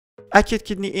Acute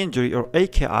kidney injury or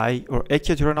AKI or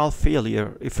acute renal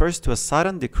failure refers to a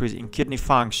sudden decrease in kidney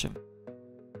function.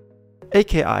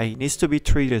 AKI needs to be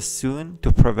treated soon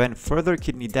to prevent further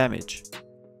kidney damage.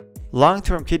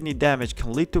 Long-term kidney damage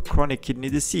can lead to chronic kidney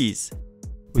disease,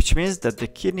 which means that the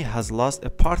kidney has lost a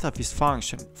part of its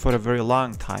function for a very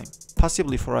long time,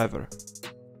 possibly forever.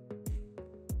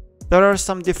 There are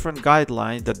some different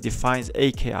guidelines that define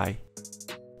AKI.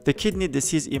 The Kidney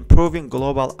Disease Improving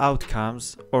Global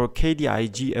Outcomes or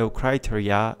KDIGO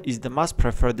criteria is the most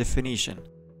preferred definition.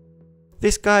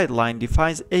 This guideline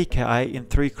defines AKI in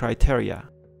 3 criteria.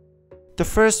 The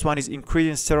first one is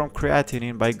increasing serum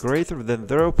creatinine by greater than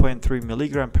 0.3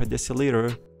 mg per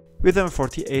deciliter within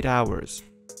 48 hours.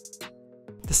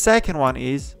 The second one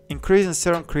is increasing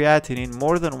serum creatinine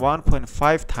more than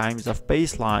 1.5 times of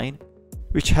baseline,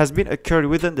 which has been occurred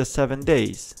within the 7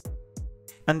 days.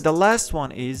 And the last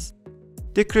one is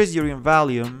decrease urine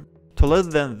volume to less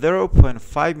than 0.5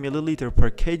 ml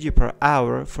per kg per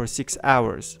hour for 6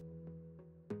 hours.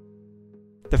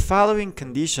 The following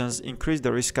conditions increase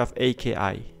the risk of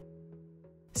AKI: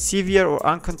 severe or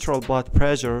uncontrolled blood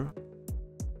pressure,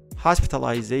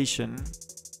 hospitalization,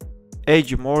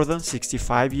 age more than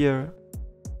 65 years,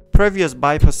 previous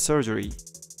bypass surgery.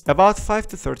 About 5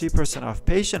 to 30% of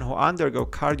patients who undergo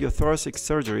cardiothoracic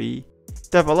surgery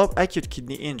develop acute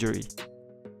kidney injury.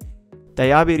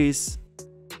 Diabetes,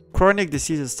 chronic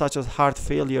diseases such as heart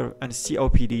failure and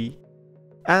COPD,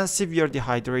 and severe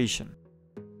dehydration.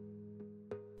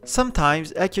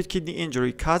 Sometimes acute kidney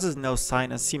injury causes no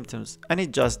signs and symptoms and is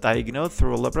just diagnosed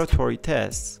through laboratory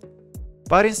tests.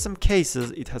 But in some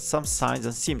cases it has some signs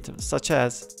and symptoms such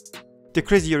as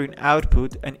decreased urine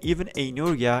output and even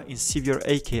anuria in severe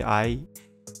AKI,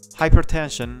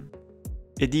 hypertension,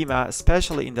 edema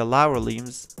especially in the lower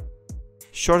limbs,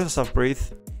 shortness of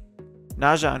breath,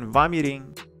 nausea and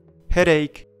vomiting,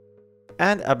 headache,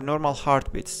 and abnormal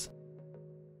heartbeats.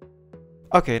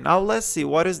 Okay, now let's see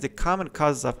what is the common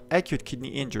causes of acute kidney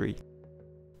injury.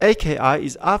 AKI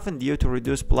is often due to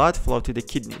reduced blood flow to the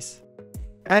kidneys,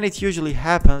 and it usually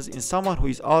happens in someone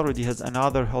who already has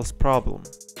another health problem.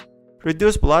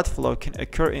 Reduced blood flow can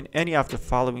occur in any of the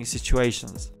following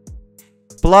situations: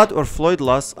 blood or fluid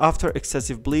loss after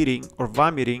excessive bleeding or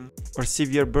vomiting or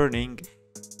severe burning,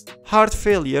 heart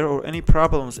failure or any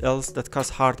problems else that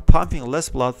cause heart pumping less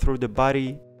blood through the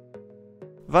body,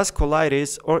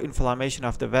 vasculitis or inflammation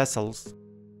of the vessels,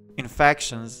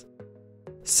 infections,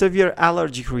 severe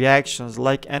allergic reactions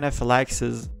like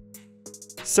anaphylaxis,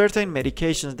 certain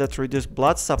medications that reduce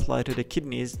blood supply to the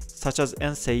kidneys such as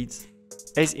NSAIDs,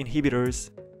 ACE inhibitors,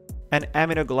 and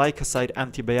aminoglycoside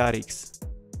antibiotics.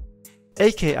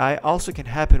 AKI also can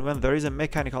happen when there is a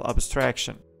mechanical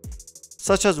obstruction,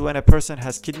 such as when a person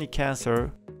has kidney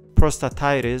cancer,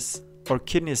 prostatitis, or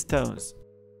kidney stones,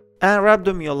 and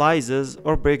rhabdomyolysis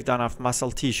or breakdown of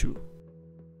muscle tissue.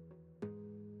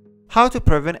 How to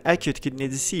prevent acute kidney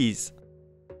disease?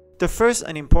 The first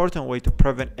and important way to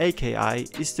prevent AKI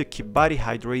is to keep body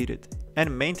hydrated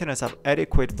and maintenance of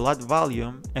adequate blood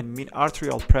volume and mean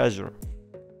arterial pressure.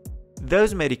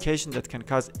 Those medications that can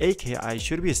cause AKI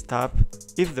should be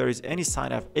stopped if there is any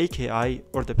sign of AKI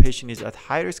or the patient is at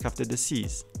high risk of the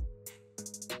disease.